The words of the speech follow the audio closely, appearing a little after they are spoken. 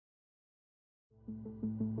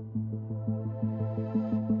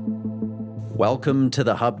Welcome to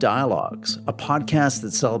the Hub Dialogues, a podcast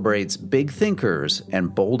that celebrates big thinkers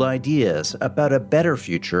and bold ideas about a better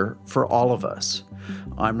future for all of us.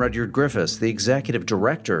 I'm Rudyard Griffiths, the Executive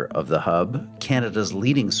Director of the Hub, Canada's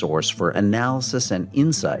leading source for analysis and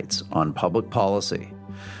insights on public policy.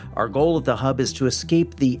 Our goal at the Hub is to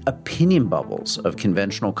escape the opinion bubbles of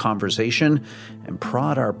conventional conversation and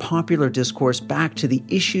prod our popular discourse back to the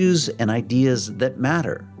issues and ideas that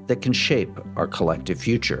matter, that can shape our collective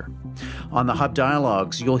future. On the Hub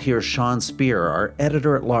Dialogues, you'll hear Sean Speer, our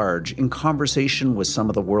editor-at-large, in conversation with some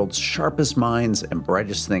of the world's sharpest minds and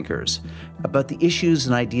brightest thinkers about the issues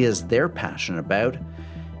and ideas they're passionate about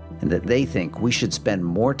and that they think we should spend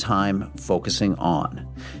more time focusing on.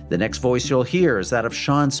 The next voice you'll hear is that of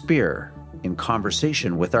Sean Speer in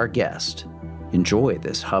conversation with our guest. Enjoy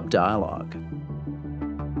this Hub Dialogue.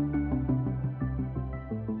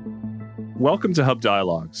 Welcome to Hub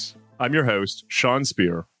Dialogues. I'm your host, Sean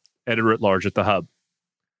Speer, editor-at-large at the Hub.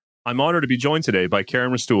 I'm honored to be joined today by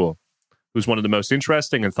Karen Restoule, who's one of the most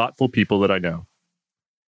interesting and thoughtful people that I know.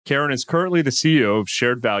 Karen is currently the CEO of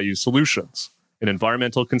Shared Value Solutions, an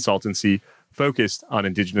environmental consultancy focused on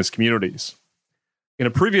Indigenous communities. In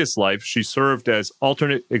a previous life, she served as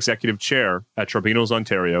alternate executive chair at Tribunals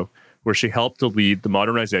Ontario, where she helped to lead the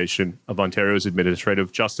modernization of Ontario's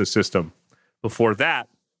administrative justice system. Before that,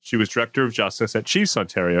 she was director of justice at Chiefs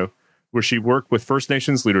Ontario, where she worked with First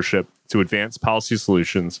Nations leadership to advance policy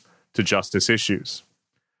solutions to justice issues.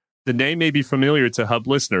 The name may be familiar to Hub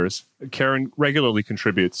listeners. Karen regularly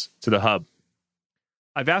contributes to the Hub.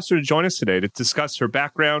 I've asked her to join us today to discuss her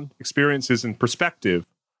background, experiences, and perspective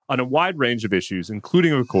on a wide range of issues,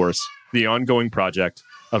 including, of course, the ongoing project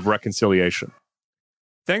of reconciliation.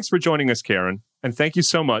 Thanks for joining us, Karen, and thank you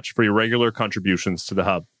so much for your regular contributions to the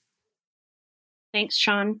Hub. Thanks,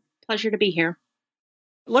 Sean. Pleasure to be here.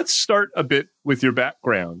 Let's start a bit with your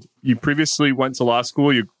background. You previously went to law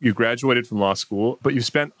school, you graduated from law school, but you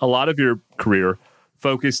spent a lot of your career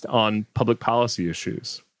focused on public policy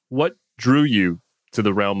issues. What drew you to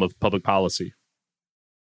the realm of public policy?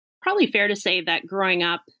 Probably fair to say that growing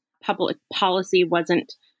up, public policy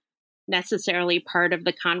wasn't necessarily part of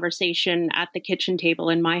the conversation at the kitchen table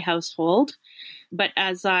in my household. But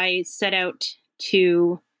as I set out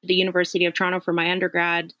to the University of Toronto for my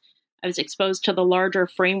undergrad, I was exposed to the larger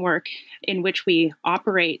framework in which we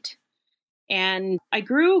operate. And I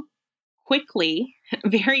grew quickly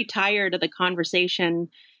very tired of the conversation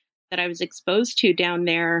that I was exposed to down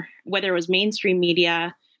there, whether it was mainstream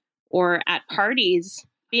media or at parties,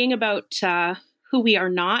 being about who we are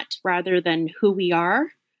not rather than who we are.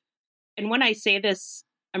 And when I say this,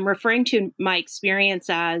 I'm referring to my experience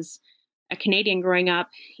as a Canadian growing up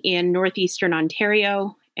in northeastern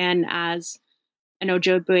Ontario and as an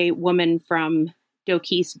Ojibwe woman from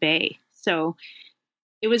Doki's Bay. So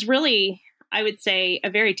it was really, I would say, a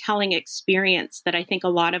very telling experience that I think a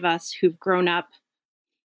lot of us who've grown up,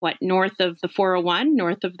 north of the 401,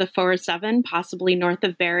 north of the 407, possibly north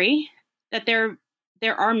of Barrie, that there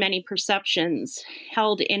are many perceptions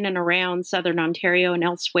held in and around Southern Ontario and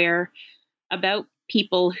elsewhere about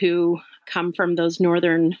people who come from those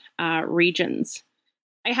northern regions.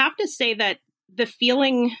 I have to say that the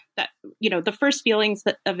feeling that, the first feelings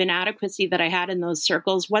of inadequacy that I had in those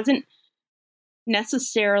circles wasn't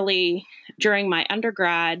necessarily during my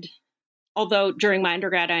undergrad, although during my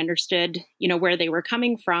undergrad I understood, where they were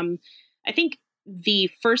coming from. I think the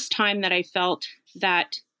first time that I felt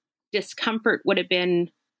that discomfort would have been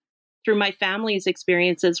through my family's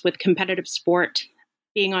experiences with competitive sport,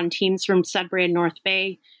 being on teams from Sudbury and North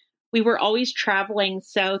Bay. We were always traveling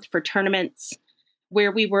south for tournaments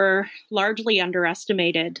where we were largely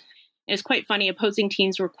underestimated. It was quite funny. Opposing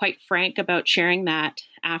teams were quite frank about sharing that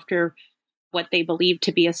after what they believed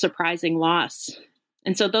to be a surprising loss.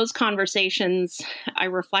 And so those conversations I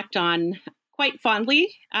reflect on quite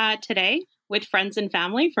fondly today with friends and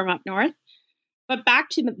family from up north. But back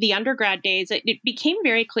to the undergrad days, it became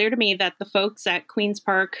very clear to me that the folks at Queen's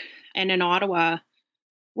Park and in Ottawa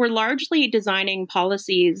were largely designing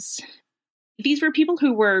policies. These were people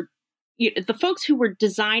who were the folks who were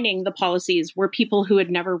designing the policies were people who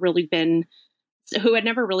had never really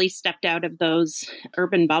stepped out of those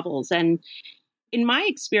urban bubbles. And in my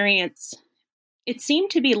experience, it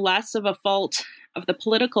seemed to be less of a fault of the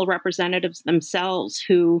political representatives themselves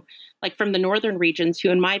who, like from the northern regions, who,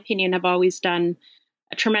 in my opinion, have always done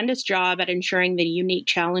a tremendous job at ensuring the unique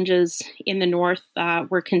challenges in the north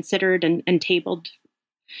were considered and tabled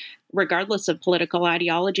regardless of political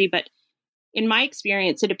ideology. But in my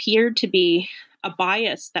experience, it appeared to be a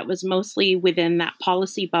bias that was mostly within that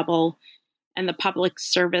policy bubble and the public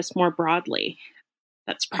service more broadly.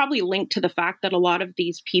 That's probably linked to the fact that a lot of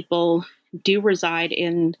these people do reside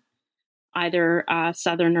in either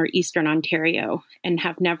southern or eastern Ontario and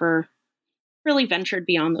have never really ventured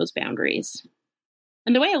beyond those boundaries.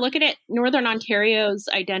 And the way I look at it, Northern Ontario's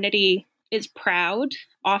identity is proud,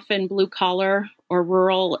 often blue collar or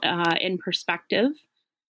rural in perspective,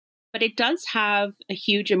 but it does have a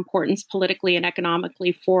huge importance politically and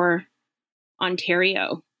economically for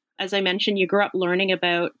Ontario. As I mentioned, you grew up learning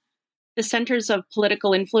about the centers of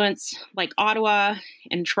political influence like Ottawa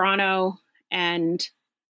and Toronto. And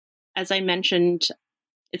as I mentioned,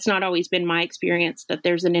 it's not always been my experience that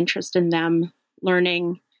there's an interest in them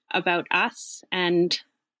learning about us, and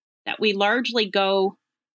that we largely go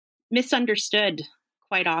misunderstood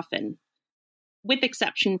quite often, with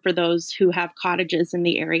exception for those who have cottages in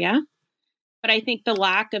the area. But I think the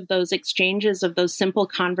lack of those exchanges, of those simple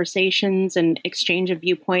conversations and exchange of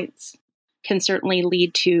viewpoints, can certainly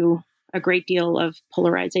lead to a great deal of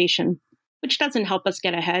polarization, which doesn't help us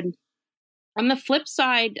get ahead. On the flip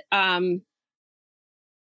side, I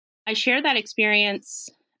share that experience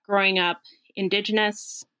growing up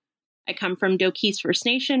Indigenous. I come from Doki's First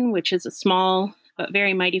Nation, which is a small but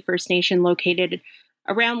very mighty First Nation located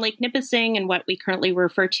around Lake Nipissing and what we currently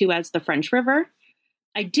refer to as the French River.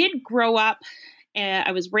 I did grow up,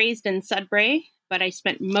 I was raised in Sudbury, but I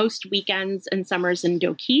spent most weekends and summers in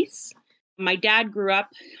Doki's. My dad grew up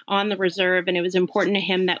on the reserve, and it was important to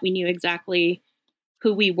him that we knew exactly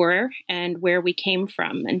who we were and where we came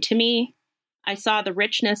from. And to me, I saw the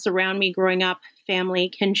richness around me growing up, family,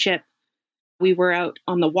 kinship. We were out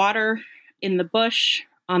on the water, in the bush,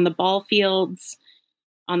 on the ball fields,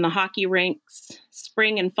 on the hockey rinks,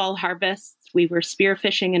 spring and fall harvests. We were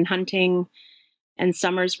spearfishing and hunting, and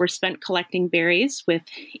summers were spent collecting berries with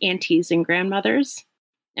aunties and grandmothers.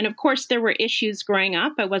 And of course, there were issues growing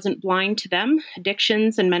up. I wasn't blind to them,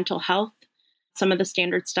 addictions and mental health, some of the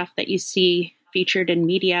standard stuff that you see featured in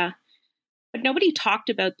media. But nobody talked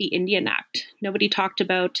about the Indian Act. Nobody talked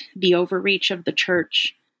about the overreach of the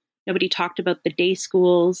church. Nobody talked about the day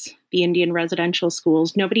schools, the Indian residential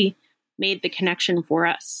schools. Nobody made the connection for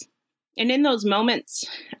us. And in those moments,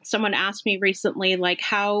 someone asked me recently, like,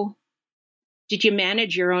 how did you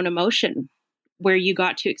manage your own emotion where you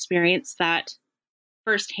got to experience that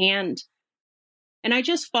firsthand? And I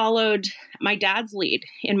just followed my dad's lead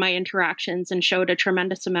in my interactions and showed a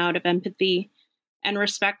tremendous amount of empathy and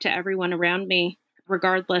respect to everyone around me,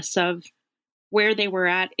 regardless of where they were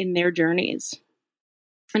at in their journeys.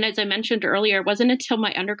 And as I mentioned earlier, it wasn't until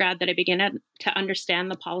my undergrad that I began to understand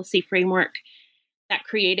the policy framework that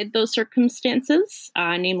created those circumstances,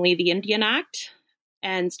 namely the Indian Act,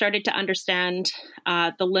 and started to understand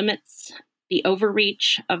the limits, the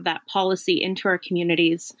overreach of that policy into our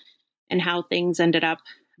communities, and how things ended up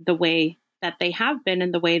the way that they have been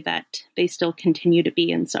and the way that they still continue to be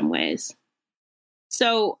in some ways.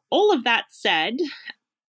 So all of that said,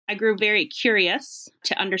 I grew very curious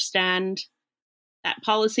to understand that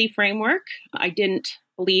policy framework. I didn't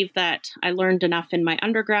believe that I learned enough in my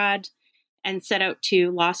undergrad, and set out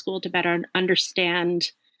to law school to better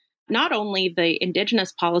understand not only the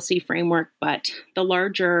Indigenous policy framework, but the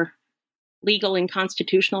larger legal and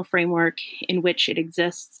constitutional framework in which it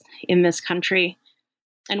exists in this country.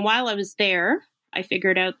 And while I was there, I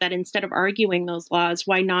figured out that instead of arguing those laws,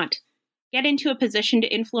 why not get into a position to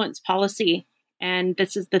influence policy? And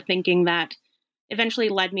this is the thinking that eventually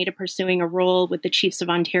led me to pursuing a role with the Chiefs of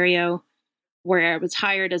Ontario, where I was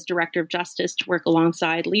hired as Director of Justice to work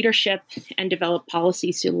alongside leadership and develop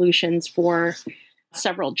policy solutions for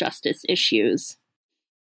several justice issues.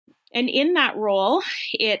 And in that role,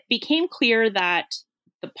 it became clear that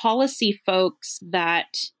the policy folks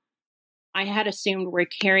that I had assumed were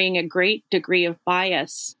carrying a great degree of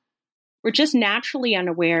bias were just naturally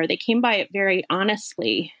unaware. They came by it very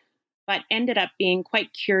honestly, but ended up being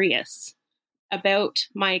quite curious about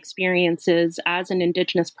my experiences as an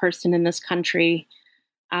Indigenous person in this country,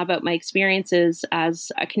 about my experiences as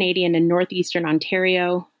a Canadian in Northeastern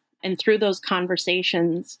Ontario. And through those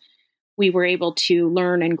conversations, we were able to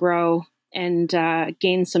learn and grow and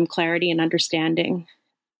gain some clarity and understanding.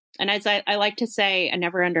 And as I like to say, I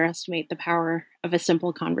never underestimate the power of a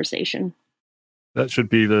simple conversation. That should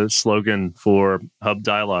be the slogan for Hub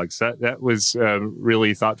Dialogues. That was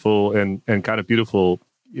really thoughtful and kind of beautiful.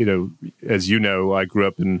 You know, as you know, I grew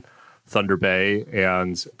up in Thunder Bay,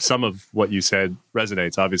 and some of what you said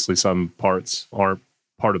resonates. Obviously, some parts aren't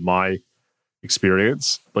part of my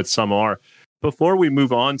experience, but some are. Before we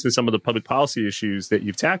move on to some of the public policy issues that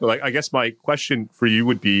you've tackled, I guess my question for you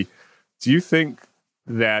would be, do you think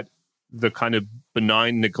that the kind of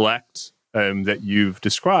benign neglect that you've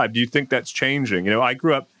described. Do you think that's changing?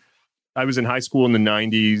 I was in high school in the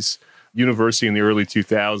 90s, university in the early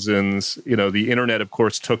 2000s. The internet, of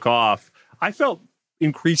course, took off. I felt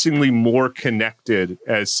increasingly more connected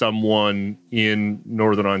as someone in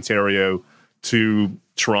Northern Ontario to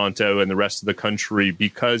Toronto and the rest of the country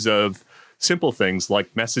because of simple things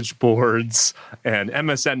like message boards and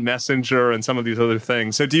MSN Messenger and some of these other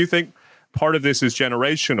things. So do you think part of this is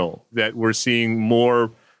generational, that we're seeing more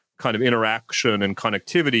kind of interaction and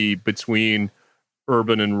connectivity between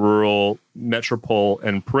urban and rural, metropole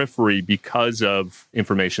and periphery because of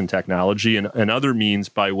information technology and other means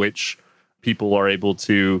by which people are able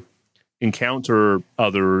to encounter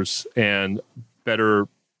others and better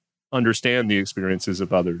understand the experiences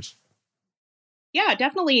of others? Yeah,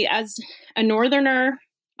 definitely. As a Northerner,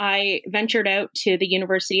 I ventured out to the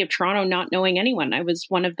University of Toronto not knowing anyone. I was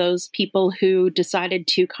one of those people who decided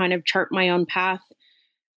to kind of chart my own path.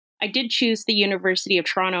 I did choose the University of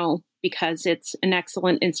Toronto because it's an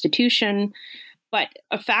excellent institution, but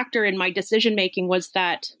a factor in my decision-making was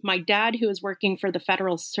that my dad, who was working for the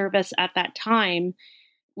federal service at that time,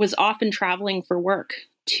 was often traveling for work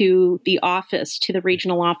to the office, to the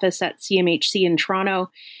regional office at CMHC in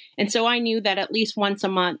Toronto. And so I knew that at least once a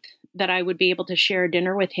month that I would be able to share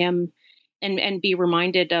dinner with him and be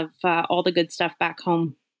reminded of all the good stuff back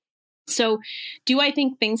home. So do I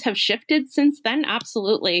think things have shifted since then?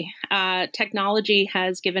 Absolutely. Technology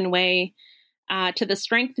has given way to the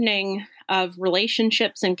strengthening of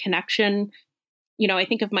relationships and connection. I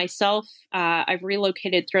think of myself, I've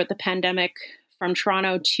relocated throughout the pandemic from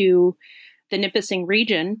Toronto to the Nipissing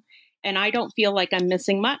region, and I don't feel like I'm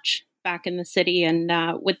missing much back in the city and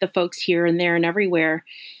with the folks here and there and everywhere.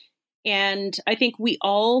 And I think we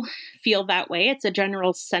all feel that way. It's a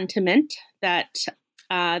general sentiment that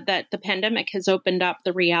the pandemic has opened up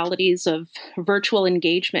the realities of virtual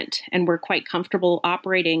engagement, and we're quite comfortable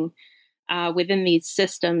operating within these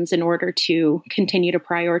systems in order to continue to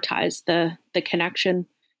prioritize the connection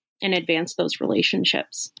and advance those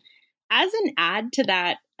relationships. As an add to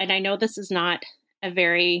that, and I know this is not a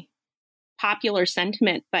very popular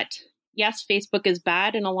sentiment, but yes, Facebook is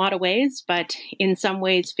bad in a lot of ways, but in some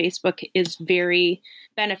ways, Facebook is very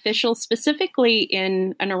beneficial, specifically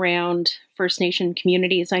in and around First Nation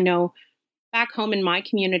communities. I know back home in my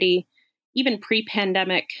community, even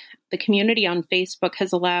pre-pandemic, the community on Facebook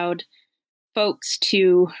has allowed folks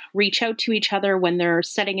to reach out to each other when they're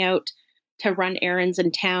setting out to run errands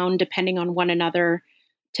in town, depending on one another,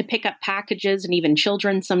 to pick up packages, and even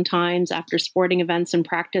children sometimes after sporting events and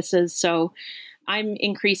practices. So I'm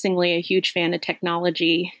increasingly a huge fan of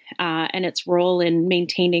technology and its role in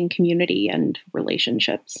maintaining community and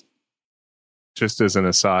relationships. Just as an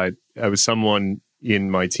aside, I was someone in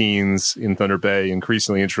my teens in Thunder Bay,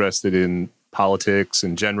 increasingly interested in politics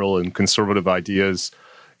in general and conservative ideas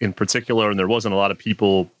in particular. And there wasn't a lot of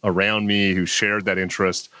people around me who shared that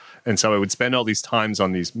interest. And so I would spend all these times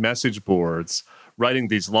on these message boards writing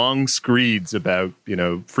these long screeds about,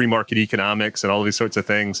 free market economics and all these sorts of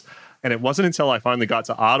things. And it wasn't until I finally got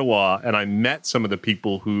to Ottawa and I met some of the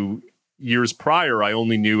people who years prior I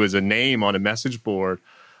only knew as a name on a message board.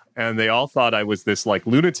 And they all thought I was this like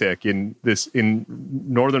lunatic in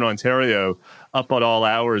Northern Ontario, up at all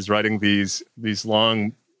hours writing these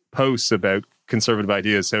long posts about conservative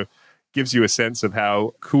ideas. So it gives you a sense of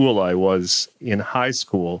how cool I was in high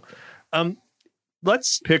school.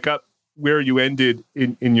 Let's pick up where you ended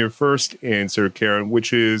in your first answer, Karen,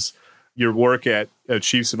 which is your work at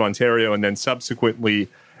Chiefs of Ontario and then subsequently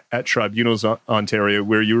at Tribunals Ontario,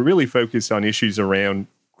 where you were really focused on issues around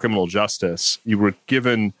criminal justice. You were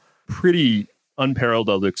given pretty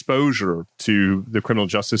unparalleled exposure to the criminal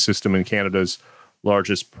justice system in Canada's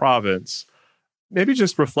largest province. Maybe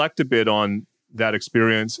just reflect a bit on that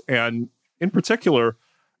experience and, in particular,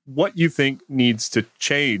 what you think needs to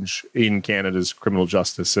change in Canada's criminal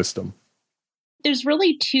justice system. There's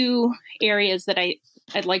really two areas that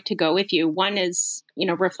I'd like to go with you. One is,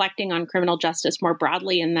 reflecting on criminal justice more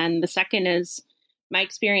broadly. And then the second is my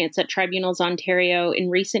experience at Tribunals Ontario in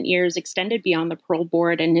recent years extended beyond the parole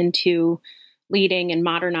board and into leading and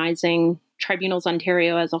modernizing Tribunals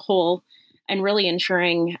Ontario as a whole, and really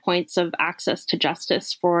ensuring points of access to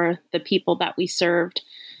justice for the people that we served,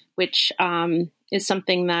 which is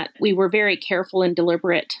something that we were very careful and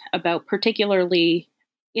deliberate about, particularly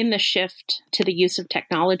in the shift to the use of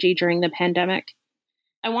technology during the pandemic.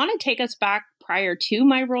 I want to take us back prior to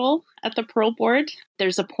my role at the parole board.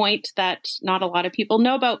 There's a point that not a lot of people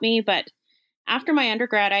know about me, but after my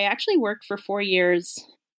undergrad, I actually worked for 4 years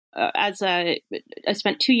I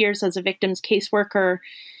spent 2 years as a victims caseworker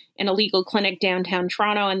in a legal clinic downtown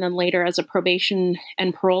Toronto, and then later as a probation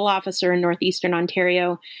and parole officer in Northeastern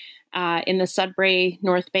Ontario, in the Sudbury,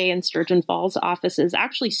 North Bay, and Sturgeon Falls offices,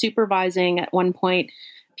 actually supervising at one point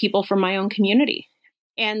people from my own community.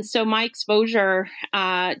 And so my exposure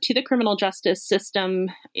to the criminal justice system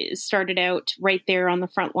started out right there on the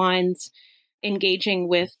front lines, engaging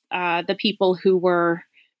with the people who were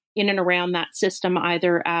in and around that system,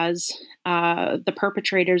 either as the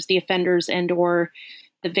perpetrators, the offenders, and or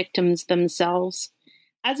the victims themselves.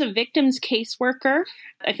 As a victims caseworker,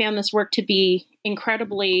 I found this work to be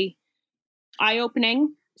incredibly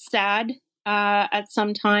eye-opening, sad at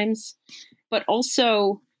some times, but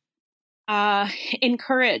also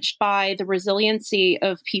encouraged by the resiliency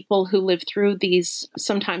of people who live through these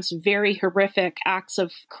sometimes very horrific acts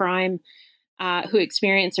of crime, who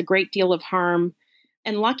experience a great deal of harm.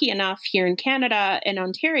 And lucky enough, here in Canada and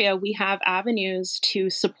Ontario, we have avenues to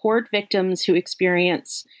support victims who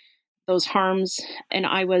experience those harms. And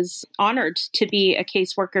I was honored to be a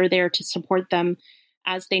caseworker there to support them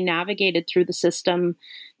as they navigated through the system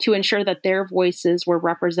to ensure that their voices were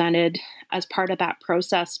represented as part of that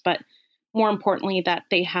process. But more importantly, that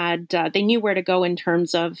they knew where to go in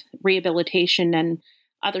terms of rehabilitation and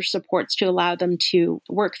other supports to allow them to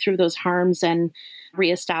work through those harms and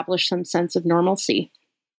reestablish some sense of normalcy.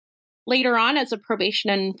 Later on, as a probation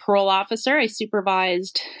and parole officer, I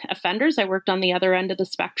supervised offenders. I worked on the other end of the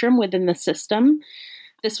spectrum within the system.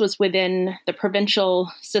 This was within the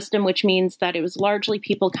provincial system, which means that it was largely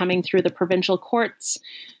people coming through the provincial courts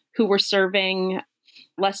who were serving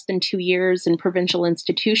less than 2 years in provincial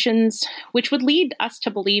institutions, which would lead us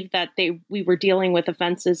to believe that we were dealing with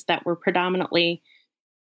offenses that were predominantly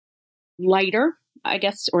lighter, I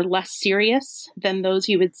guess, or less serious than those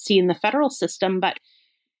you would see in the federal system. But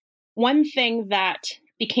one thing that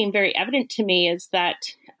became very evident to me is that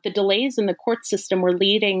the delays in the court system were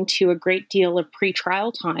leading to a great deal of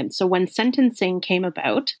pretrial time. So when sentencing came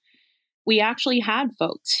about, we actually had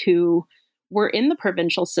folks who were in the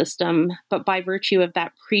provincial system, but by virtue of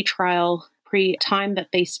that pre-time that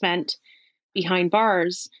they spent behind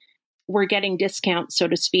bars, were getting discounts, so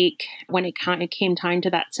to speak, when it kind of came time to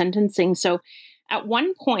that sentencing. So at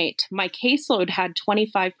one point, my caseload had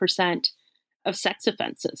 25% of sex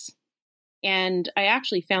offenses. And I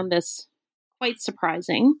actually found this quite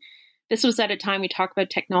surprising. This was at a time, we talk about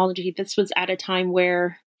technology, this was at a time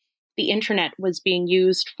where the internet was being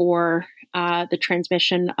used for the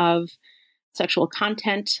transmission of sexual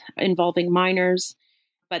content involving minors,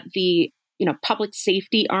 but the public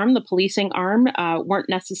safety arm, the policing arm, weren't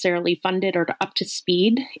necessarily funded or up to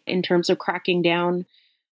speed in terms of cracking down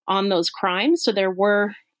on those crimes. So there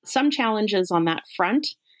were some challenges on that front.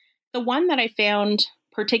 The one that I found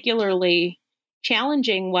particularly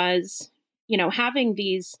challenging was, having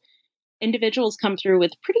these individuals come through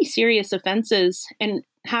with pretty serious offenses and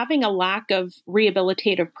having a lack of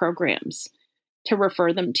rehabilitative programs to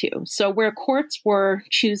refer them to. So where courts were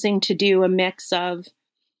choosing to do a mix of,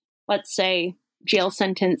 let's say, jail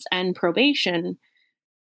sentence and probation,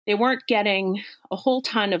 they weren't getting a whole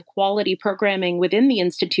ton of quality programming within the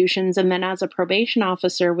institutions. And then as a probation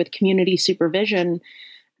officer with community supervision,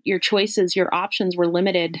 your choices, your options were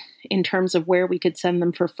limited in terms of where we could send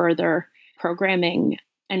them for further programming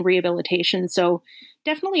and rehabilitation. So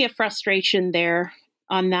definitely a frustration there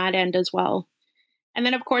on that end as well. And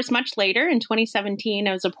then, of course, much later in 2017,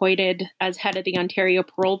 I was appointed as head of the Ontario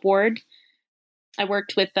Parole Board. I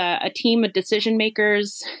worked with a team of decision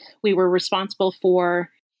makers. We were responsible for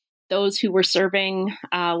those who were serving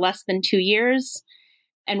less than 2 years.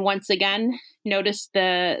 And once again, noticed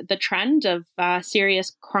the trend of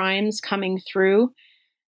serious crimes coming through.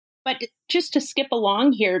 But just to skip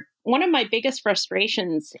along here, one of my biggest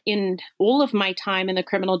frustrations in all of my time in the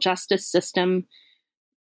criminal justice system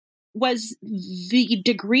was the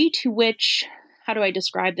degree to which, how do I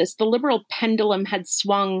describe this? The liberal pendulum had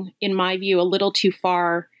swung, in my view, a little too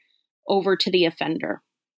far over to the offender.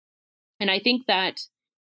 And I think that,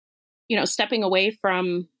 stepping away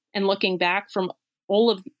from and looking back from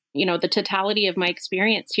all of, the totality of my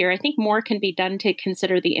experience here, I think more can be done to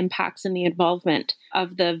consider the impacts and the involvement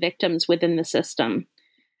of the victims within the system.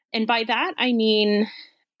 And by that, I mean,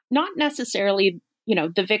 not necessarily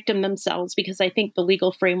the victim themselves, because I think the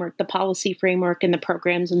legal framework, the policy framework, and the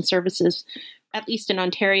programs and services, at least in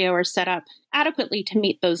Ontario, are set up adequately to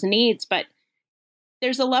meet those needs. But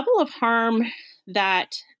there's a level of harm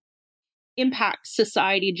that impacts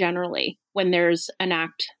society generally when there's an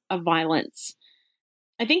act of violence.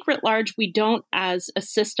 I think writ large, we don't as a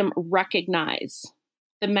system recognize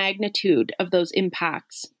the magnitude of those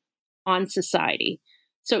impacts on society.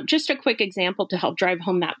 So just a quick example to help drive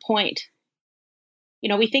home that point.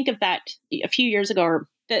 We think of that a few years ago, or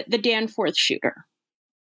the Danforth shooter,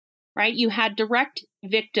 right? You had direct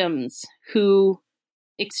victims who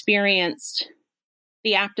experienced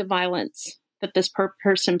the act of violence that this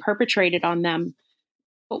person perpetrated on them.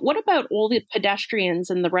 But what about all the pedestrians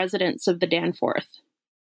and the residents of the Danforth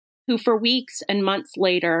who for weeks and months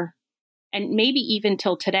later, and maybe even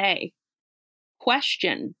till today,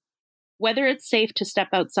 question whether it's safe to step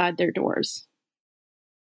outside their doors?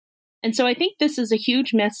 And so I think this is a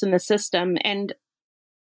huge miss in the system. And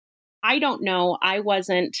I don't know, I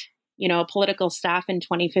wasn't, a political staff in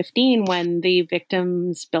 2015 when the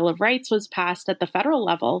Victims' Bill of Rights was passed at the federal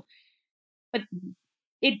level, but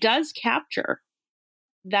it does capture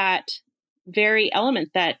that very element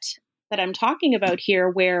that I'm talking about here,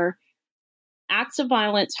 where acts of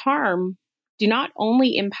violence harm do not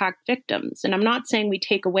only impact victims. And I'm not saying we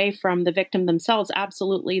take away from the victim themselves.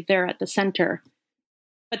 Absolutely, they're at the center.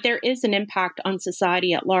 But there is an impact on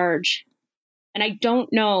society at large. And I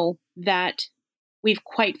don't know that we've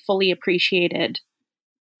quite fully appreciated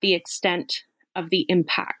the extent of the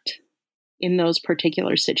impact in those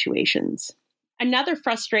particular situations. Another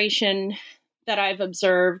frustration that I've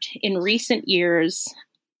observed in recent years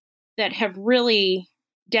that have really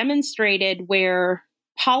demonstrated where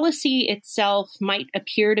policy itself might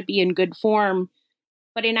appear to be in good form,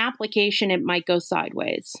 but in application, it might go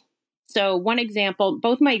sideways. So one example,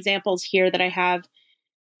 both my examples here that I have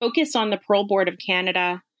focus on the Parole Board of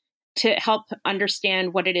Canada to help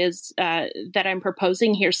understand what it is that I'm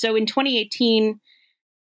proposing here. So in 2018,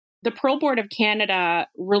 the Parole Board of Canada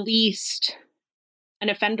released an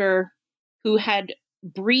offender who had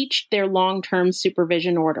breached their long-term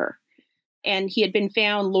supervision order. And he had been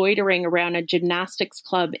found loitering around a gymnastics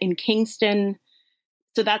club in Kingston.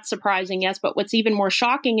 So that's surprising, yes. But what's even more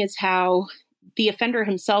shocking is how the offender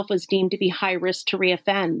himself was deemed to be high risk to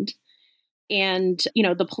reoffend. And,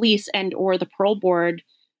 the police and or the parole board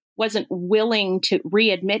wasn't willing to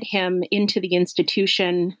readmit him into the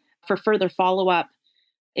institution for further follow-up.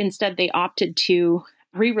 Instead, they opted to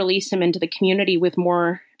re-release him into the community with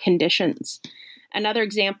more conditions. Another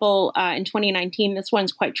example, in 2019, this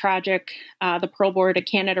one's quite tragic. The Parole Board of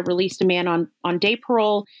Canada released a man on day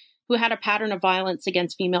parole who had a pattern of violence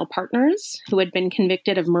against female partners, who had been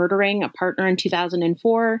convicted of murdering a partner in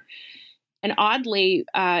 2004. And oddly,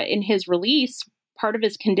 in his release, part of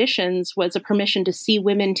his conditions was a permission to see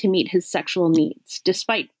women to meet his sexual needs,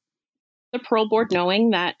 despite the parole board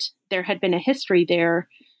knowing that there had been a history there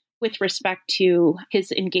with respect to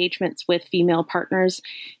his engagements with female partners.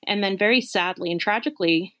 And then very sadly and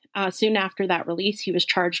tragically, soon after that release, he was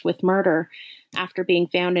charged with murder after being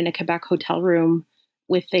found in a Quebec hotel room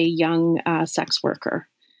with a young sex worker.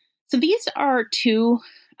 So these are two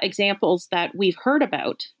examples that we've heard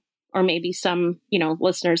about, or maybe some,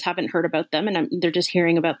 listeners haven't heard about them and they're just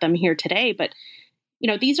hearing about them here today. But,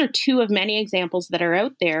 these are two of many examples that are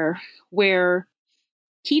out there where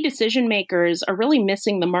key decision makers are really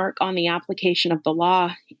missing the mark on the application of the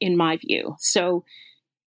law, in my view. So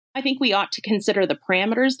I think we ought to consider the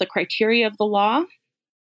parameters, the criteria of the law,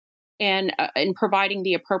 and in providing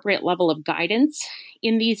the appropriate level of guidance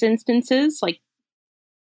in these instances. Like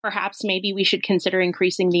perhaps maybe we should consider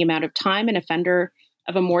increasing the amount of time an offender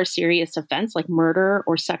of a more serious offense like murder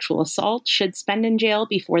or sexual assault should spend in jail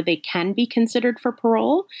before they can be considered for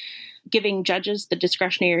parole, giving judges the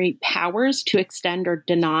discretionary powers to extend or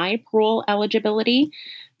deny parole eligibility.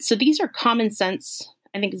 So these are common sense.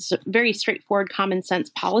 I think it's a very straightforward common sense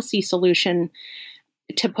policy solution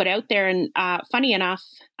to put out there. And funny enough,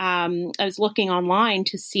 I was looking online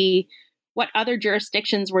to see what other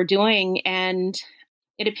jurisdictions were doing, and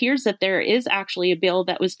it appears that there is actually a bill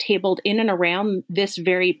that was tabled in and around this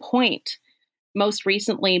very point, most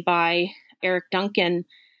recently by Eric Duncan,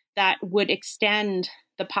 that would extend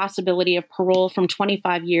the possibility of parole from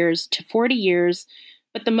 25 years to 40 years.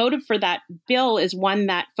 But the motive for that bill is one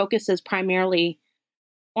that focuses primarily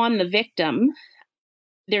on the victim.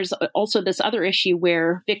 There's also this other issue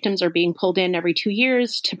where victims are being pulled in every 2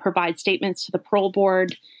 years to provide statements to the parole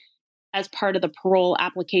board as part of the parole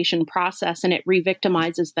application process, and it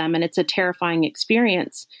re-victimizes them, and it's a terrifying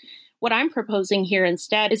experience. What I'm proposing here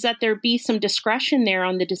instead is that there be some discretion there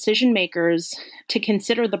on the decision makers to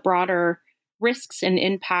consider the broader risks and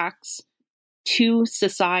impacts to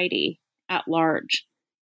society at large,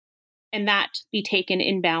 and that be taken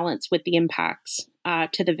in balance with the impacts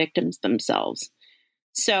to the victims themselves.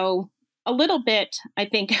 So a little bit, I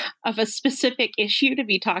think, of a specific issue to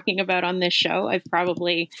be talking about on this show. I've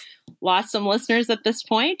probably lost some listeners at this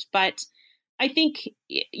point, but I think,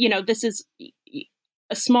 this is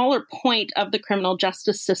a smaller point of the criminal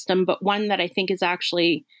justice system, but one that I think is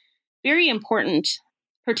actually very important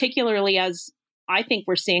particularly as I think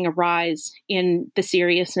we're seeing a rise in the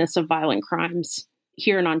seriousness of violent crimes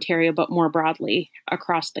here in Ontario, but more broadly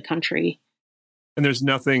across the country. And there's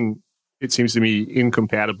nothing, it seems to me,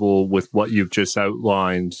 incompatible with what you've just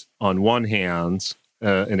outlined. On one hand,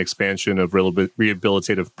 an expansion of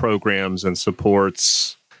rehabilitative programs and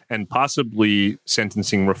supports, and possibly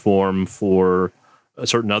sentencing reform for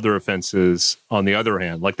certain other offenses on the other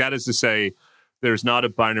hand. Like, that is to say, there's not a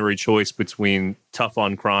binary choice between tough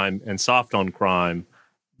on crime and soft on crime,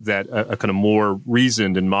 that a kind of more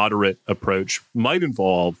reasoned and moderate approach might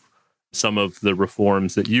involve some of the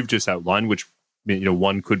reforms that you've just outlined, which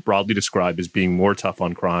one could broadly describe as being more tough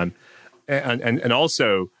on crime, and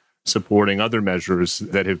also supporting other measures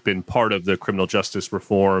that have been part of the criminal justice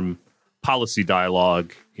reform policy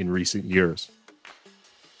dialogue in recent years.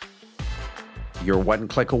 You're one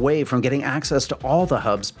click away from getting access to all the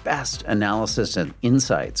Hub's best analysis and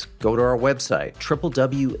insights. Go to our website,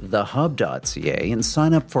 www.thehub.ca, and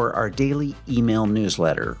sign up for our daily email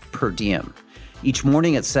newsletter, Per Diem. Each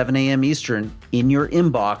morning at 7 a.m. Eastern, in your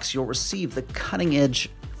inbox, you'll receive the cutting-edge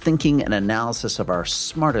thinking and analysis of our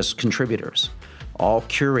smartest contributors, all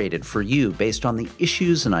curated for you based on the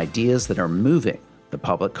issues and ideas that are moving the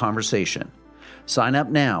public conversation. Sign up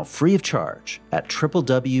now, free of charge, at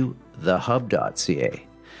www.thehub.ca.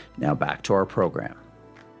 Now back to our program.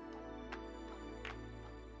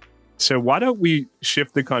 So why don't we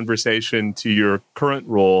shift the conversation to your current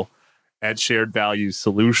role at Shared Value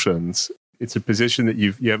Solutions? It's a position that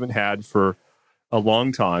you haven't had for a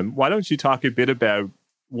long time. Why don't you talk a bit about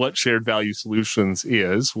what Shared Value Solutions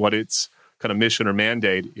is, what its kind of mission or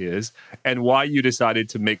mandate is, and why you decided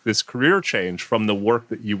to make this career change from the work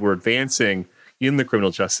that you were advancing in the criminal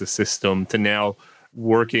justice system to now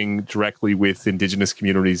working directly with Indigenous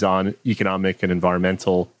communities on economic and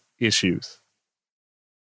environmental issues.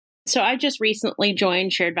 So I just recently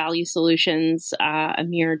joined Shared Value Solutions a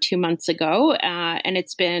mere 2 months ago, and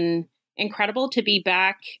it's been incredible to be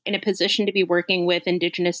back in a position to be working with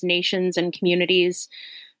Indigenous nations and communities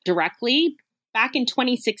directly. Back in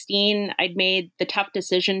 2016, I'd made the tough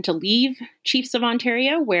decision to leave Chiefs of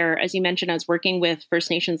Ontario, where, as you mentioned, I was working with First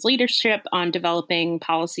Nations leadership on developing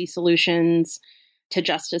policy solutions to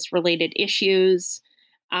justice-related issues.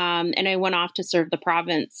 And I went off to serve the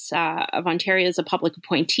province of Ontario as a public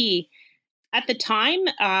appointee. At the time,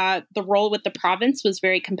 the role with the province was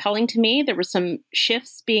very compelling to me. There were some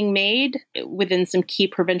shifts being made within some key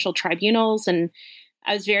provincial tribunals, and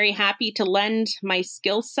I was very happy to lend my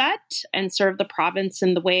skill set and serve the province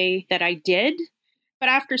in the way that I did. But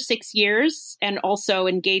after 6 years and also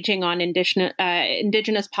engaging on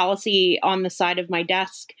Indigenous policy on the side of my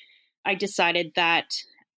desk, I decided that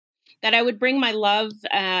I would bring my love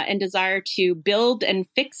and desire to build and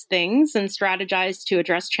fix things and strategize to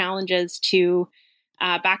address challenges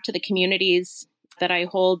back to the communities that I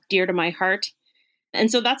hold dear to my heart. And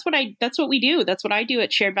so that's what we do. That's what I do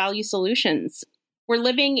at Shared Value Solutions. We're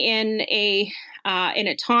living in a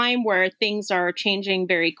time where things are changing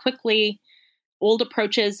very quickly. Old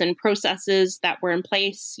approaches and processes that were in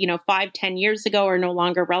place, 5-10 years ago are no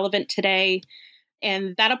longer relevant today.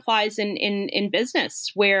 And that applies in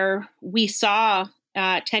business, where we saw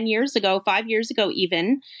 10 years ago, 5 years ago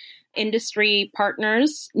even, industry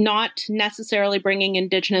partners not necessarily bringing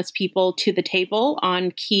Indigenous people to the table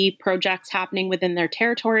on key projects happening within their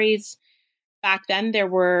territories. Back then, there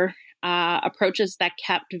were approaches that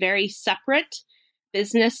kept very separate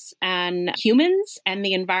business and humans and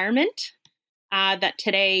the environment. That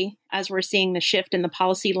today, as we're seeing the shift in the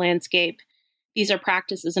policy landscape, these are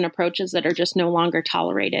practices and approaches that are just no longer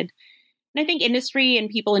tolerated. And I think industry and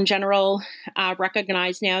people in general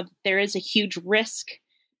recognize now that there is a huge risk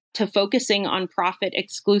to focusing on profit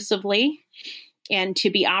exclusively and to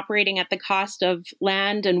be operating at the cost of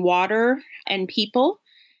land and water and people,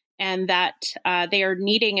 and that they are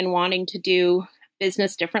needing and wanting to do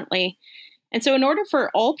business differently. And so in order for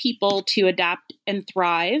all people to adapt and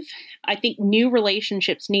thrive, I think new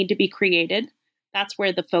relationships need to be created. That's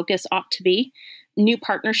where the focus ought to be. New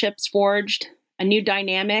partnerships forged, a new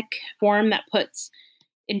dynamic form that puts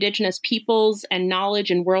Indigenous peoples and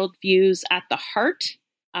knowledge and worldviews at the heart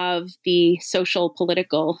of the social,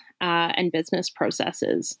 political, and business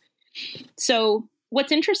processes. So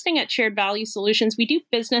what's interesting at Shared Value Solutions, we do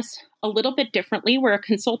business a little bit differently. We're a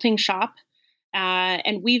consulting shop,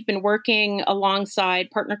 and we've been working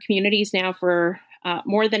alongside partner communities now for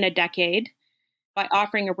more than a decade by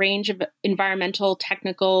offering a range of environmental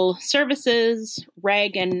technical services,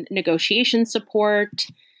 reg and negotiation support,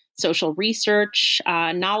 social research,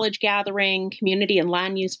 knowledge gathering, community and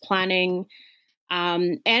land use planning.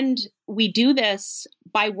 And we do this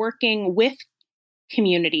by working with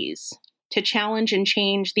communities to challenge and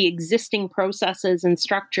change the existing processes and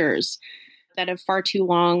structures that have far too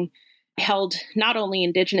long held not only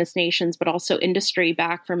Indigenous nations, but also industry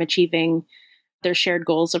back from achieving their shared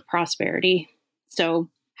goals of prosperity. So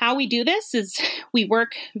how we do this is we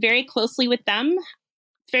work very closely with them.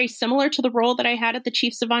 It's very similar to the role that I had at the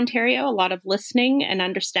Chiefs of Ontario, a lot of listening and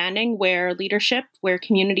understanding where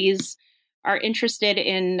communities are interested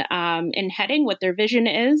in heading, what their vision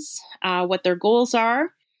is, what their goals are,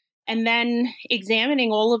 and then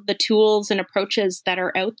examining all of the tools and approaches that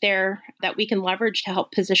are out there that we can leverage to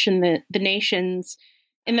help position the nations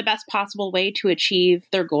in the best possible way to achieve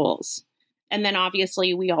their goals. And then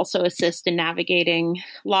obviously we also assist in navigating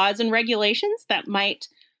laws and regulations that might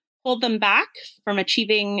hold them back from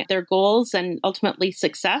achieving their goals and ultimately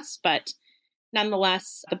success. But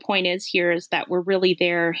nonetheless, the point is that we're really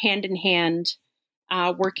there hand in hand,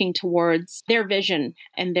 working towards their vision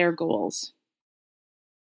and their goals.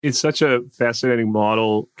 It's such a fascinating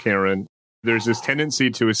model, Karen. There's this tendency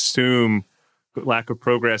to assume lack of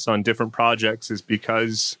progress on different projects is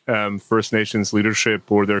because First Nations leadership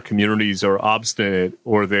or their communities are obstinate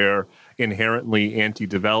or they're inherently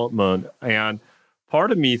anti-development. And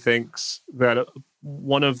part of me thinks that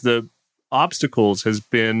one of the obstacles has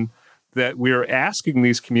been that we're asking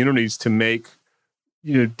these communities to make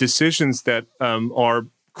decisions that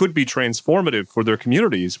could be transformative for their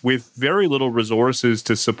communities with very little resources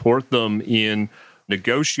to support them in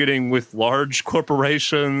negotiating with large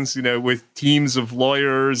corporations, with teams of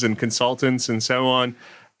lawyers and consultants and so on.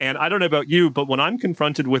 And I don't know about you, but when I'm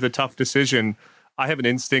confronted with a tough decision, I have an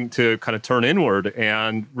instinct to kind of turn inward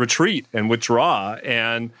and retreat and withdraw.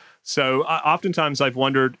 And so oftentimes I've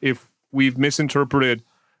wondered if we've misinterpreted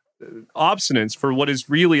obstinance for what is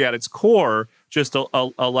really at its core just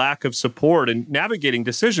a lack of support in navigating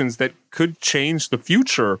decisions that could change the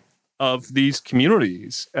future of these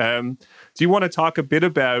communities. Do you want to talk a bit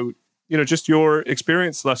about, just your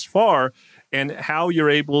experience thus far and how you're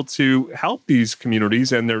able to help these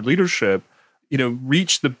communities and their leadership,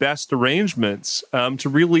 reach the best arrangements to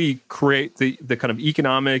really create the kind of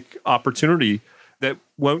economic opportunity that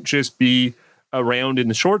won't just be around in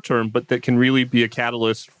the short term, but that can really be a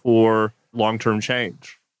catalyst for long-term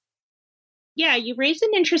change? Yeah, you raised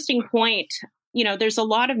an interesting point. There's a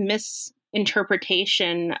lot of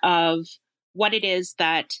misinterpretation of what it is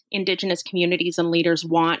that Indigenous communities and leaders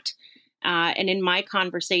want. And in my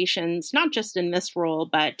conversations, not just in this role,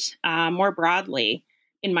 but more broadly,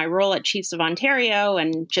 in my role at Chiefs of Ontario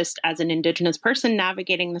and just as an Indigenous person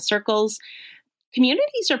navigating the circles,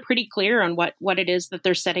 communities are pretty clear on what it is that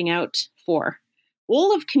they're setting out for.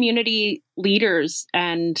 All of community leaders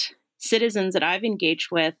and citizens that I've engaged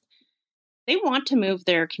with, they want to move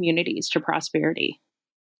their communities to prosperity.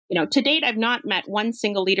 To date, I've not met one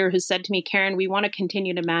single leader who said to me, Karen, we want to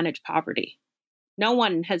continue to manage poverty. No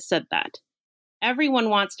one has said that. Everyone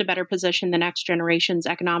wants to better position the next generations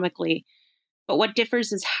economically, but what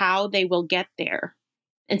differs is how they will get there.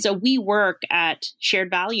 And so we work at Shared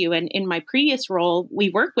Value, and in my previous role, we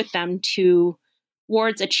work with them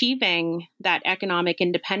towards achieving that economic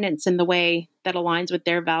independence in the way that aligns with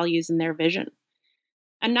their values and their vision.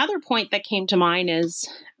 Another point that came to mind is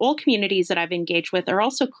all communities that I've engaged with are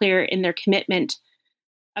also clear in their commitment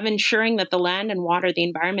of ensuring that the land and water, the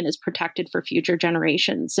environment is protected for future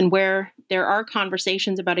generations. And where there are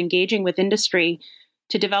conversations about engaging with industry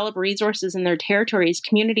to develop resources in their territories,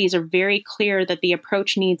 communities are very clear that the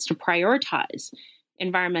approach needs to prioritize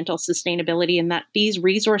environmental sustainability and that these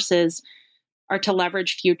resources are to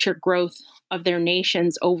leverage future growth of their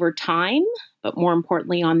nations over time, but more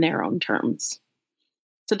importantly, on their own terms.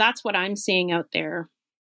 So that's what I'm seeing out there.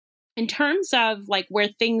 In terms of where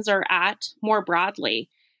things are at more broadly,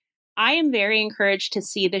 I am very encouraged to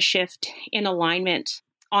see the shift in alignment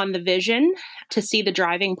on the vision, to see the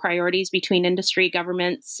driving priorities between industry,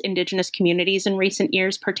 governments, Indigenous communities in recent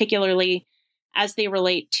years, particularly as they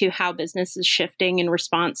relate to how business is shifting in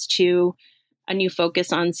response to a new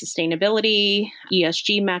focus on sustainability,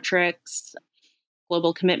 ESG metrics,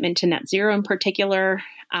 global commitment to net zero in particular.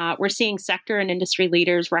 We're seeing sector and industry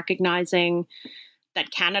leaders recognizing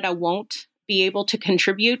that Canada won't be able to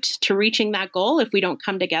contribute to reaching that goal if we don't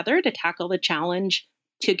come together to tackle the challenge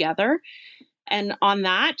together. And on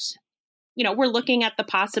that, we're looking at the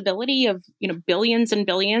possibility of, billions and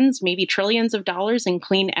billions, maybe trillions of dollars in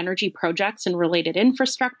clean energy projects and related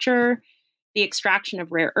infrastructure, the extraction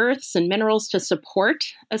of rare earths and minerals to support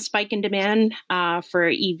a spike in demand for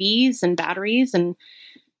EVs and batteries and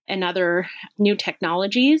other new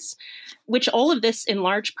technologies, which all of this in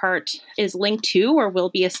large part is linked to or will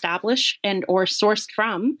be established and or sourced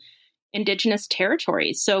from Indigenous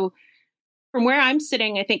territories. So From where I'm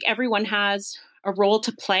sitting, I think everyone has a role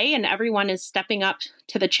to play and everyone is stepping up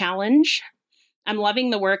to the challenge. I'm loving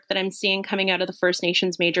the work that I'm seeing coming out of the First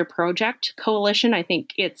Nations Major Project Coalition. I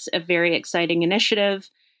think it's a very exciting initiative.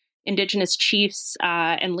 Indigenous chiefs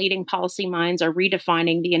and leading policy minds are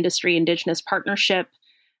redefining the industry-Indigenous partnership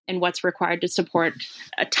and what's required to support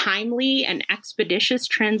a timely and expeditious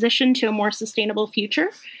transition to a more sustainable future.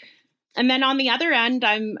 And then on the other end,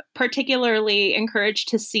 I'm particularly encouraged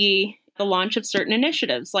to see the launch of certain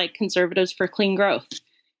initiatives like Conservatives for Clean Growth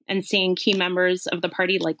and seeing key members of the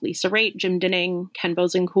party like Lisa Raitt, Jim Dinning, Ken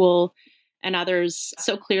Bosencool, and others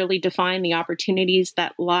so clearly define the opportunities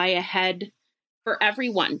that lie ahead for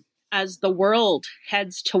everyone as the world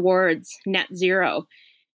heads towards net zero.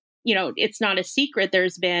 You know, it's not a secret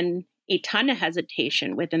there's been a ton of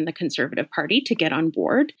hesitation within the Conservative Party to get on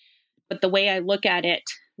board. But the way I look at it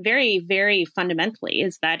very, very fundamentally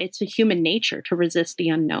is that it's a human nature to resist the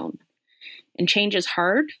unknown. And change is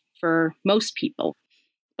hard for most people.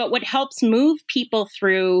 But what helps move people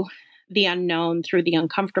through the unknown, through the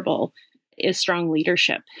uncomfortable, is strong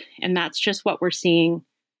leadership. And that's just what we're seeing,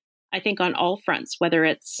 I think, on all fronts, whether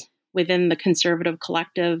it's within the Conservative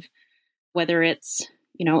collective, whether it's,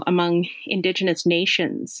 you know, among Indigenous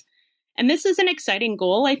nations. And this is an exciting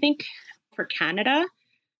goal, I think, for Canada.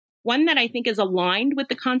 One that I think is aligned with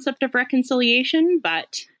the concept of reconciliation,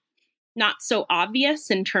 but not so obvious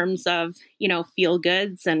in terms of, you know, feel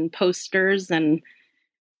goods and posters and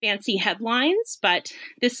fancy headlines. But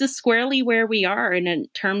this is squarely where we are in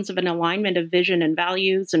terms of an alignment of vision and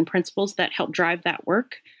values and principles that help drive that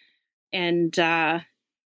work. And I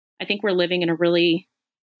think we're living in a really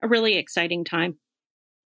exciting time.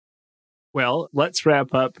 Well, let's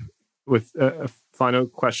wrap up with final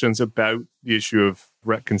questions about the issue of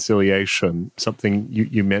reconciliation, something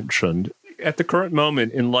you mentioned. At the current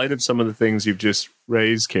moment, in light of some of the things you've just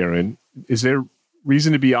raised, Karen, is there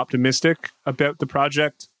reason to be optimistic about the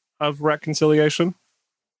project of reconciliation?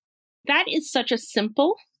 That is such a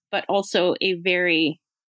simple, but also a very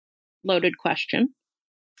loaded question.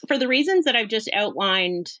 For the reasons that I've just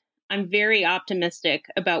outlined, I'm very optimistic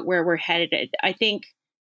about where we're headed. I think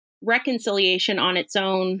reconciliation on its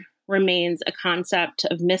own remains a concept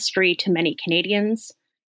of mystery to many Canadians.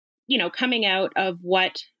 You know, coming out of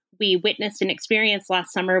what we witnessed and experienced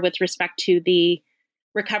last summer with respect to the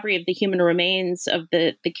recovery of the human remains of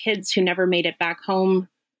the kids who never made it back home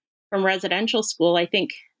from residential school, I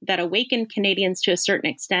think that awakened Canadians to a certain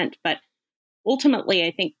extent. But ultimately,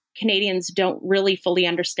 I think Canadians don't really fully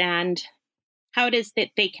understand how it is that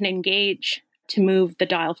they can engage to move the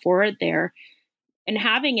dial forward there. And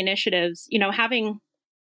having initiatives, you know, having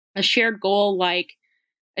a shared goal like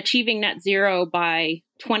achieving net zero by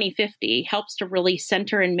 2050 helps to really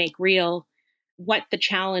center and make real what the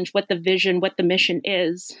challenge, what the vision, what the mission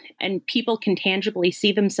is. And people can tangibly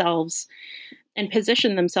see themselves and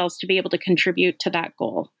position themselves to be able to contribute to that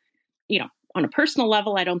goal. You know, on a personal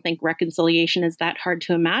level, I don't think reconciliation is that hard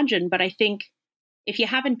to imagine, but I think if you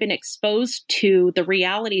haven't been exposed to the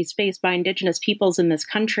realities faced by Indigenous peoples in this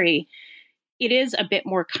country, it is a bit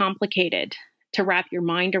more complicated to wrap your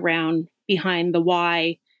mind around behind the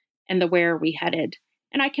why and the where are we headed.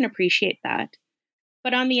 And I can appreciate that.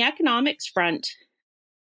 But on the economics front,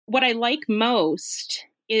 what I like most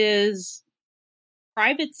is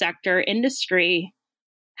private sector industry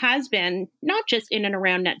has been, not just in and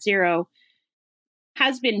around net zero,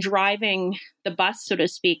 has been driving the bus, so to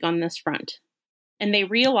speak, on this front. And they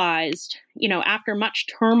realized, you know, after much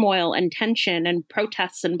turmoil and tension and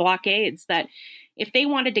protests and blockades, that if they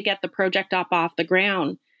wanted to get the project up off the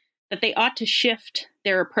ground, that they ought to shift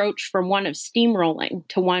their approach from one of steamrolling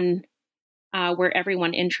to one where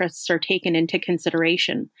everyone's interests are taken into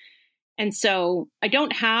consideration. And so I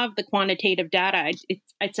don't have the quantitative data.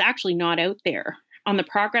 It's actually not out there on the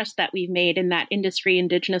progress that we've made in that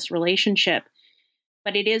industry-Indigenous relationship,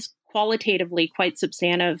 but it is qualitatively quite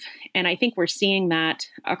substantive. And I think we're seeing that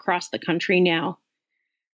across the country now.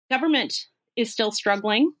 Government is still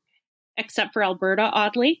struggling, except for Alberta,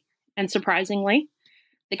 oddly and surprisingly.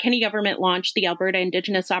 The Kenney government launched the Alberta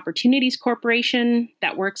Indigenous Opportunities Corporation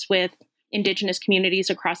that works with Indigenous communities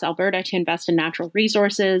across Alberta to invest in natural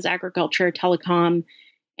resources, agriculture, telecom,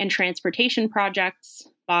 and transportation projects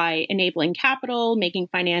by enabling capital, making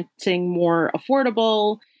financing more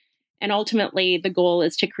affordable. And ultimately, the goal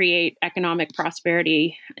is to create economic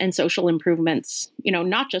prosperity and social improvements, you know,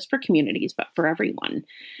 not just for communities, but for everyone.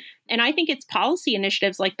 And I think it's policy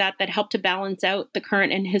initiatives like that that help to balance out the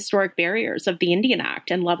current and historic barriers of the Indian Act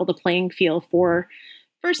and level the playing field for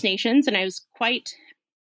First Nations. And I was quite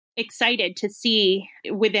excited to see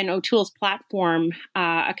within O'Toole's platform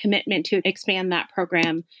a commitment to expand that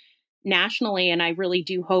program nationally, and I really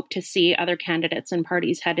do hope to see other candidates and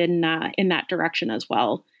parties head in that direction as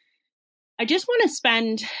well. I just want to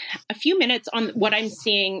spend a few minutes on what I'm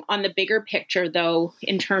seeing on the bigger picture, though,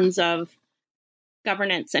 in terms of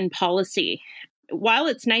governance and policy. While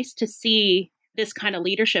it's nice to see this kind of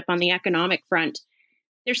leadership on the economic front,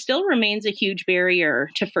 there still remains a huge barrier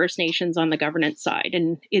to First Nations on the governance side,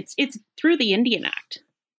 and it's through the Indian Act.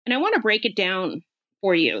 And I want to break it down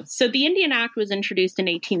for you. So the Indian Act was introduced in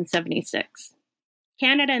 1876.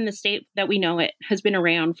 Canada, in the state that we know it, has been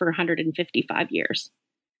around for 155 years.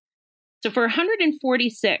 So for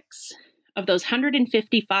 146 of those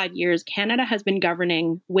 155 years, Canada has been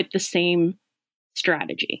governing with the same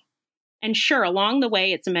strategy. And sure, along the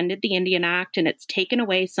way, it's amended the Indian Act and it's taken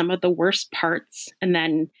away some of the worst parts. And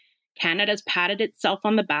then Canada's patted itself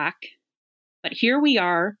on the back. But here we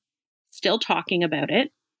are, still talking about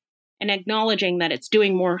it and acknowledging that it's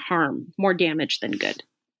doing more harm, more damage than good.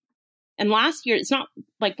 And last year, it's not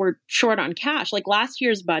like we're short on cash. Like last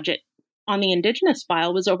year's budget on the Indigenous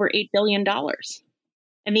file was over $8 billion.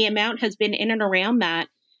 And the amount has been in and around that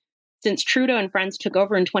since Trudeau and Friends took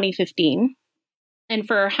over in 2015. And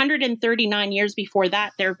for 139 years before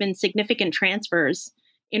that, there have been significant transfers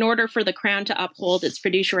in order for the Crown to uphold its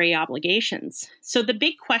fiduciary obligations. So the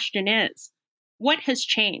big question is, what has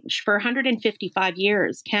changed? For 155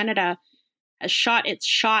 years, Canada has shot its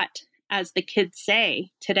shot, as the kids say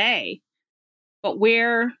today, but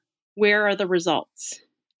where are the results?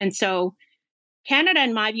 And so Canada,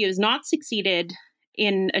 in my view, has not succeeded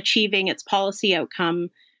in achieving its policy outcome,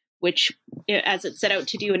 which, as it set out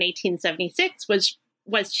to do in 1876,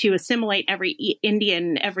 was to assimilate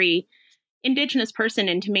every Indigenous person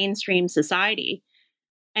into mainstream society.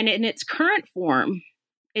 And in its current form,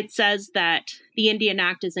 it says that the Indian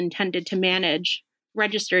Act is intended to manage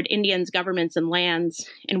registered Indians, governments, and lands.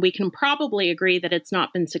 And we can probably agree that it's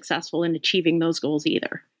not been successful in achieving those goals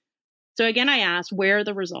either. So again, I ask, where are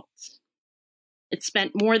the results? It's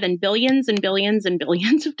spent more than billions and billions and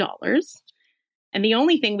billions of dollars. And the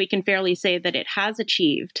only thing we can fairly say that it has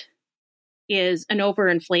achieved is an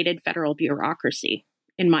overinflated federal bureaucracy,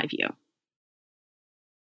 in my view.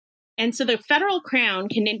 And so the federal Crown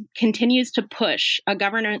continues to push a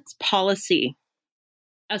governance policy,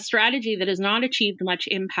 a strategy that has not achieved much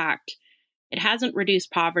impact. It hasn't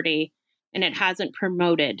reduced poverty, and it hasn't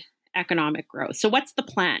promoted economic growth. So what's the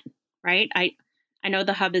plan, right? I know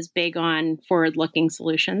the Hub is big on forward-looking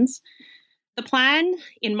solutions. The plan,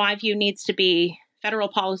 in my view, needs to be federal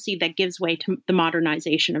policy that gives way to the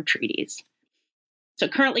modernization of treaties. So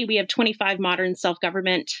currently we have 25 modern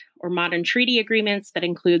self-government or modern treaty agreements that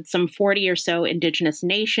include some 40 or so Indigenous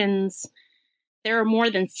nations. There are more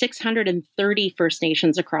than 630 First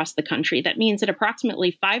Nations across the country. That means that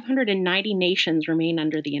approximately 590 nations remain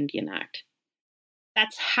under the Indian Act.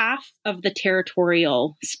 That's half of the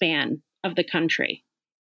territorial span of the country.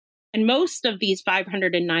 And most of these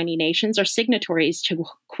 590 nations are signatories to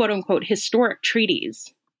quote-unquote historic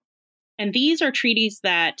treaties. And these are treaties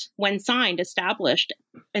that, when signed, established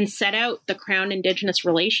and set out the Crown Indigenous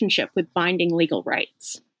relationship with binding legal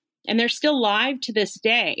rights. And they're still live to this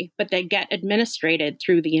day, but they get administrated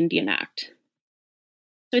through the Indian Act.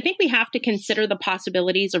 So I think we have to consider the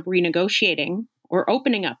possibilities of renegotiating or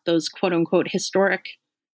opening up those quote-unquote historic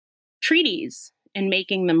treaties and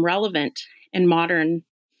making them relevant and modern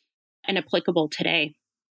and applicable today.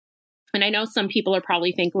 And I know some people are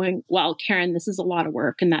probably thinking, well, Karen, this is a lot of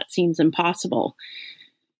work and that seems impossible.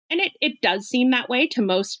 And it does seem that way to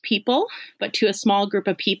most people, but to a small group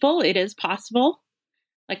of people, it is possible.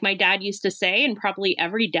 Like my dad used to say, and probably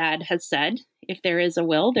every dad has said, if there is a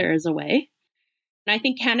will, there is a way. And I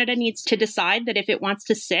think Canada needs to decide that if it wants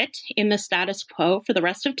to sit in the status quo for the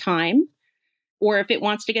rest of time, or if it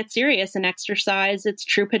wants to get serious and exercise its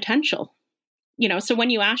true potential. So when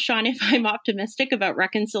you ask Sean if I'm optimistic about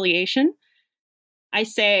reconciliation, I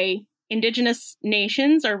say Indigenous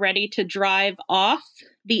nations are ready to drive off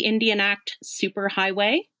the Indian Act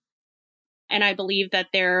superhighway. And I believe that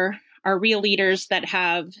there are real leaders that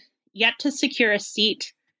have yet to secure a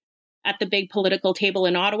seat at the big political table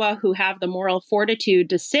in Ottawa who have the moral fortitude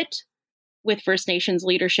to sit with First Nations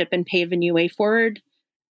leadership and pave a new way forward.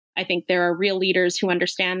 I think there are real leaders who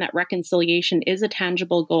understand that reconciliation is a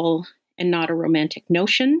tangible goal and not a romantic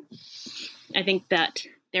notion. I think that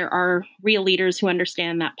there are real leaders who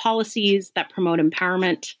understand that policies that promote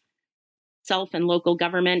empowerment, self and local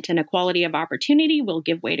government, and equality of opportunity will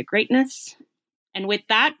give way to greatness. And with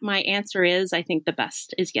that, my answer is, I think the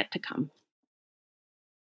best is yet to come.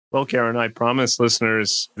 Well, Karen, I promise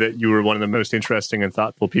listeners that you were one of the most interesting and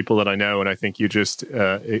thoughtful people that I know, and I think you just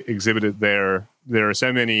exhibited there. There are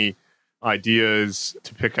so many ideas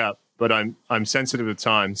to pick up but I'm sensitive to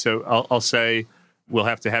time. So I'll say we'll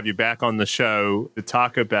have to have you back on the show to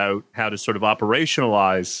talk about how to sort of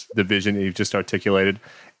operationalize the vision that you've just articulated.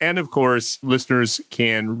 And of course, listeners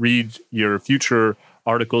can read your future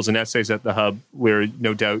articles and essays at the Hub, where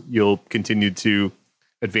no doubt you'll continue to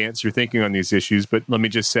advance your thinking on these issues. But let me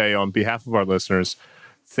just say, on behalf of our listeners,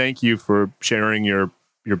 thank you for sharing your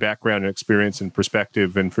background and experience and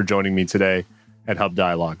perspective, and for joining me today at Hub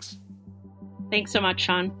Dialogues. Thanks so much,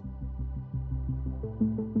 Sean.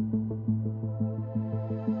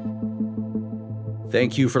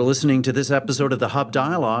 Thank you for listening to this episode of the Hub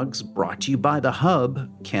Dialogues, brought to you by the Hub,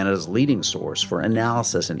 Canada's leading source for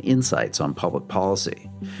analysis and insights on public policy.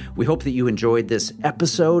 We hope that you enjoyed this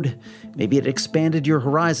episode. Maybe it expanded your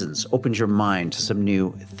horizons, opened your mind to some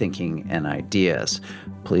new thinking and ideas.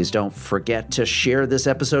 Please don't forget to share this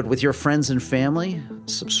episode with your friends and family,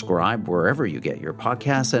 subscribe wherever you get your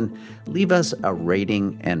podcasts, and leave us a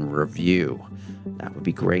rating and review. That would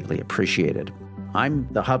be greatly appreciated. I'm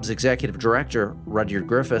the Hub's Executive Director, Rudyard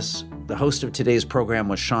Griffiths. The host of today's program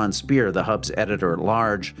was Sean Speer, the Hub's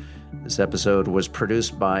Editor-at-Large. This episode was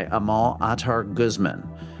produced by Amal Attar Guzman.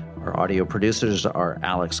 Our audio producers are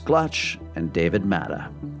Alex Glutch and David Matta.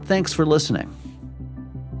 Thanks for listening.